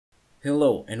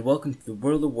Hello and welcome to the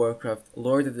World of Warcraft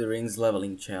Lord of the Rings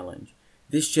Leveling Challenge.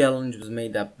 This challenge was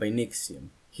made up by Nixxiom,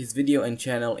 his video and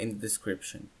channel in the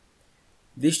description.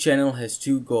 This channel has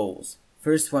two goals,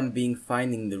 first one being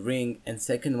finding the ring and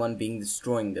second one being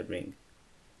destroying the ring.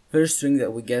 First ring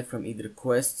that we get from either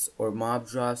quests or mob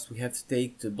drops we have to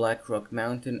take to Blackrock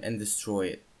Mountain and destroy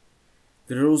it.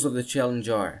 The rules of the challenge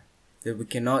are that we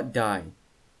cannot die.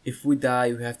 If we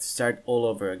die we have to start all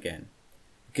over again.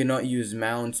 We cannot use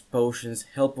mounts, potions,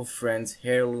 help of friends,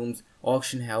 heirlooms,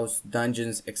 auction house,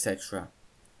 dungeons, etc.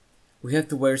 We have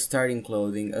to wear starting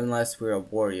clothing unless we're a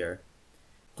warrior.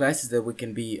 Classes that we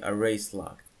can be are race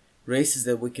locked. Races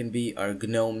that we can be are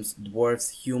gnomes,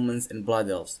 dwarves, humans, and blood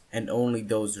elves, and only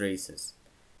those races.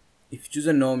 If you choose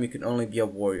a gnome, you can only be a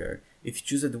warrior. If you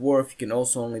choose a dwarf, you can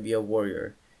also only be a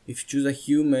warrior. If you choose a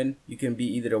human, you can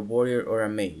be either a warrior or a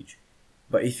mage.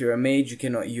 But if you're a mage, you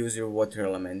cannot use your water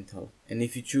elemental. And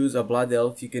if you choose a blood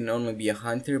elf, you can only be a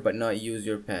hunter but not use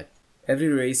your pet. Every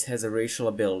race has a racial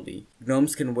ability.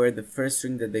 Gnomes can wear the first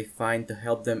ring that they find to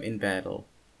help them in battle.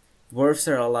 Dwarves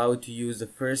are allowed to use the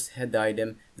first head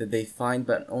item that they find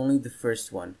but only the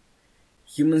first one.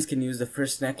 Humans can use the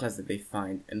first necklace that they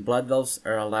find, and blood elves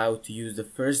are allowed to use the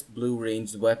first blue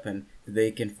ranged weapon that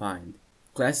they can find.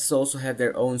 Classes also have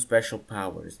their own special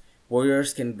powers.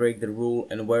 Warriors can break the rule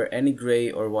and wear any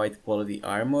grey or white quality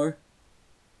armor.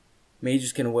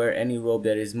 Mages can wear any robe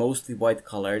that is mostly white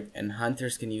colored, and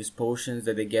hunters can use potions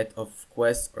that they get off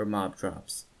quests or mob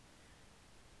drops.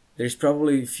 There's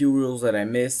probably a few rules that I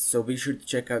missed, so be sure to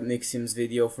check out Nixxiom's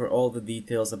video for all the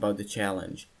details about the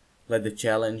challenge. Let the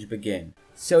challenge begin.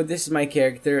 So this is my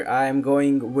character. I'm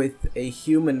going with a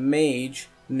human mage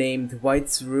named White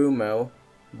Surumo.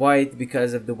 White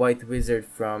because of the white wizard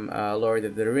from Lord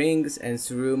of the Rings, and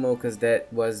Surumo because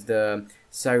that was the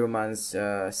Saruman's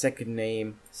second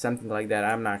name, something like that,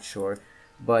 I'm not sure.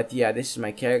 But yeah, this is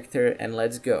my character and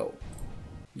let's go.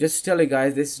 Just to tell you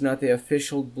guys, this is not the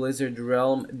official Blizzard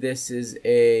realm, this is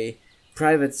a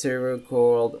private server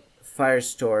called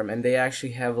Firestorm, and they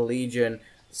actually have Legion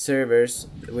servers,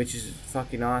 which is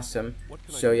fucking awesome.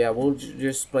 So yeah, we'll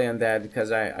just play on that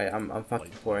because I'm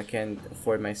fucking poor. I can't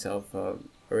afford myself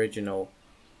original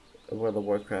World of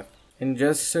Warcraft. And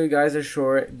just so you guys are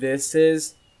sure, this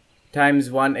is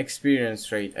 ×1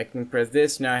 experience rate. I can press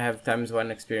this, now I have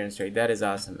 ×1 experience rate. That is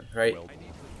awesome, right?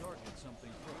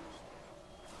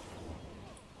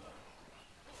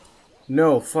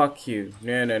 No, fuck you.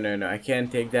 No, I can't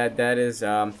take that. That is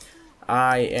I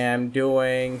am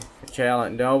doing a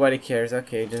challenge. Nobody cares.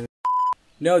 Okay, then.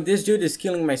 No, this dude is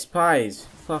killing my spies.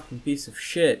 Fucking piece of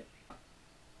shit.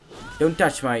 Don't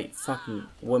touch my fucking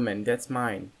woman. That's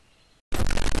mine.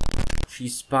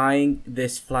 She's spying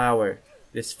this flower.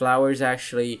 This flower is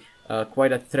actually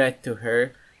quite a threat to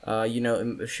her. You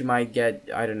know, she might get,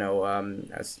 I don't know,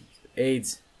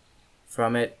 AIDS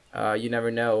from it. You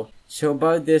never know. So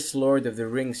about this Lord of the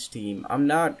Rings team, I'm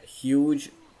not huge,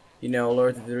 you know,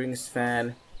 Lord of the Rings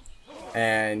fan,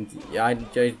 and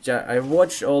I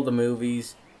watched all the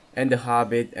movies and The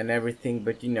Hobbit and everything,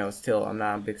 but you know, still I'm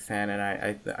not a big fan, and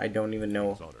I don't even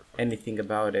know anything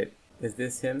about it. Is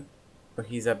this him? Or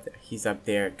he's up there? He's up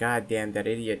there. God damn, that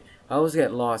idiot. I always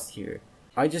get lost here.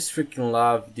 I just freaking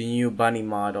love the new bunny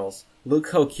models.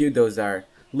 Look how cute those are.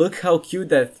 Look how cute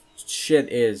that shit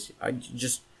is. I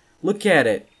just look at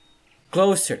it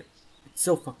closer. It's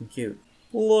so fucking cute.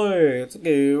 Let's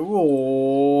go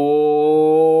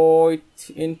right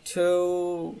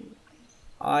into,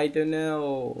 I don't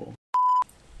know.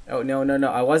 Oh no,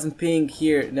 I wasn't peeing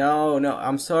here. No,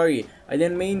 I'm sorry. I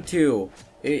didn't mean to.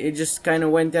 It just kind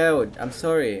of went out. I'm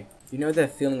sorry. You know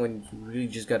that feeling when you really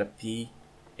just gotta pee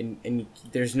and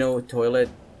there's no toilet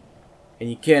and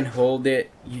you can't hold it.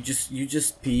 You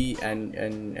just pee and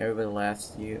everybody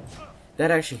laughs at you.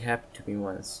 That actually happened to me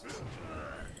once.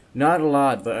 Not a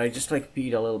lot, but I just like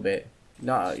peed a little bit.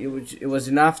 No, it was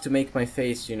enough to make my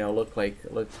face, you know, look like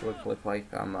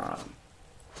I'm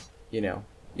you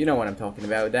know what I'm talking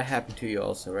about. That happened to you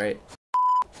also, right?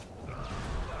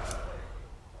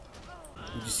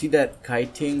 Did you see that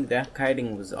kiting? That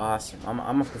kiting was awesome.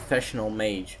 I'm a professional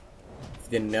mage. If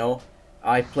you didn't know,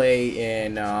 I play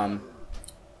in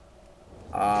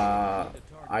I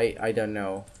don't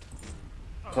know,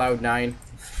 Cloud9.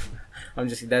 I'm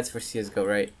just, that's for CS:GO,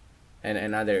 right?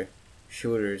 And other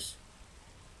shooters,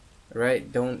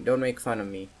 right? Don't make fun of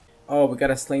me. Oh, we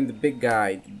gotta slay the big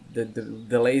guy,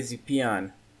 the lazy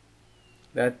peon.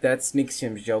 That's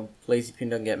Nixxiom's job. Lazy peon,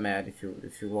 don't get mad if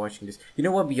you're watching this. You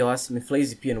know what would be awesome if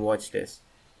Lazy peon watched this.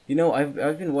 You know,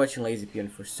 I've been watching Lazy peon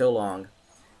for so long,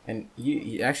 and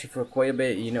he actually for quite a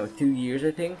bit. You know, 2 years I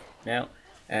think now.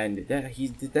 And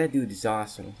that dude is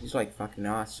awesome. He's like fucking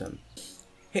awesome.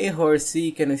 Hey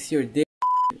horsey, can I see your dick?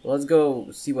 Let's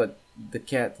go see what the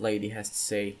cat lady has to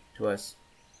say to us.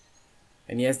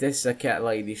 And yes, this is a cat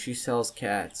lady. She sells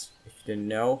cats. If you didn't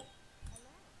know.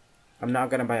 I'm not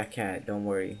gonna buy a cat, don't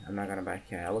worry. I'm not gonna buy a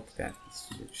cat. Look at that.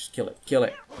 Just kill it. Kill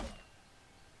it.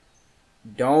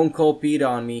 Don't call Pete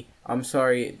on me. I'm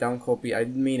sorry, don't call Pete. I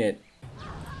didn't mean it.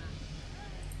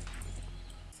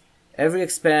 Every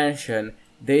expansion,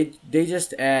 they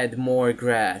just add more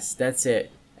grass. That's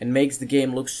it. And makes the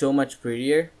game look so much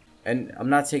prettier. And I'm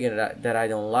not saying that I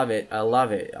don't love it. I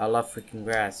love it. I love freaking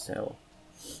grass. So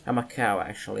I'm a cow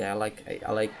actually. I like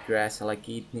grass. I like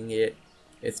eating it.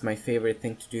 It's my favorite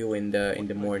thing to do in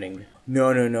the morning.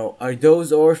 No. Are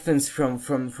those orphans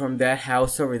from that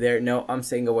house over there? No, I'm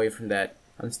staying away from that.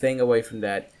 I'm staying away from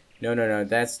that. No.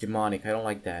 That's demonic. I don't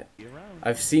like that.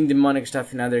 I've seen demonic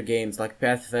stuff in other games like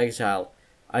Path of Exile.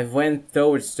 I've went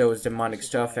towards those demonic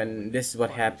stuff and this is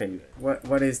what happened.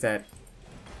 What is that?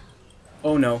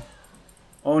 Oh no.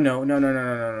 Oh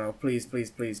no. Please.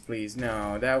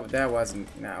 No, that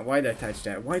wasn't. No, why did I touch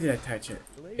that? Why did I touch it?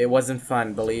 It wasn't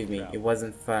fun, believe me. It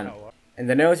wasn't fun. And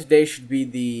the note today should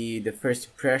be the first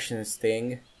impressions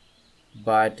thing,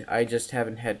 but I just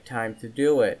haven't had time to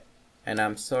do it. And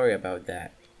I'm sorry about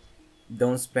that.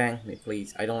 Don't spank me,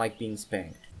 please. I don't like being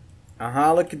spanked.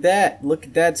 Look at that. Look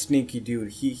at that sneaky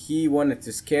dude. He wanted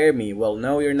to scare me. Well,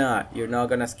 no, you're not. You're not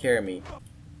gonna scare me.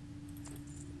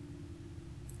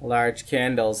 Large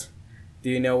candles. Do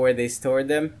you know where they stored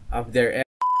them? Up their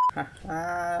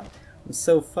ass. I'm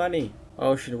so funny.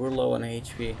 Oh shit, we're low on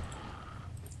HP.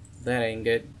 That ain't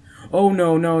good. Oh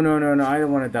no. I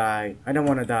don't wanna die. I don't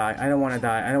wanna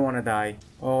die.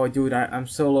 Oh dude, I'm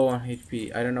so low on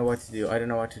HP. I don't know what to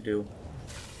do.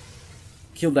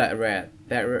 Kill that rat.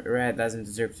 That rat doesn't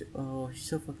deserve to. Oh, he's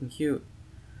so fucking cute.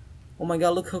 Oh my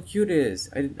god, look how cute it is.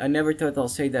 I never thought I'll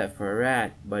say that for a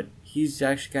rat, but he's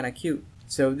actually kinda cute.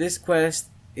 So this quest,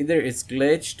 either it's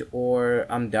glitched or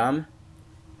I'm dumb.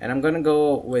 And I'm gonna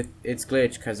go with it's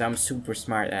glitched because I'm super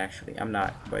smart actually. I'm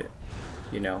not, but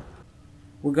you know.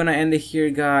 We're gonna end it here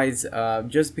guys,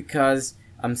 just because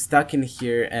I'm stuck in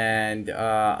here and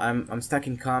I'm stuck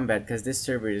in combat because this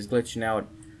server is glitching out.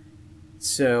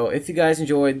 So if you guys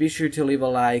enjoyed, be sure to leave a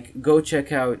like. Go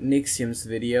check out Nixxiom's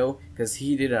video because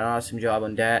he did an awesome job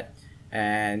on that.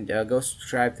 And go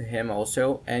subscribe to him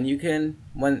also. And you can,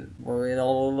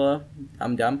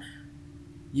 I'm dumb.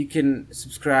 You can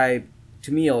subscribe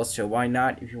to me also. Why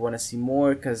not? If you want to see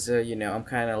more, because you know, I'm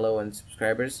kind of low on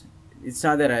subscribers. It's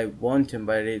not that I want them,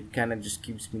 but it kind of just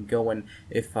keeps me going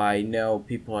if I know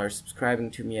people are subscribing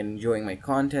to me and enjoying my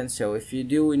content. So if you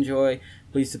do enjoy,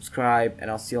 please subscribe, and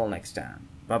I'll see you all next time.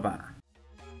 Bye bye.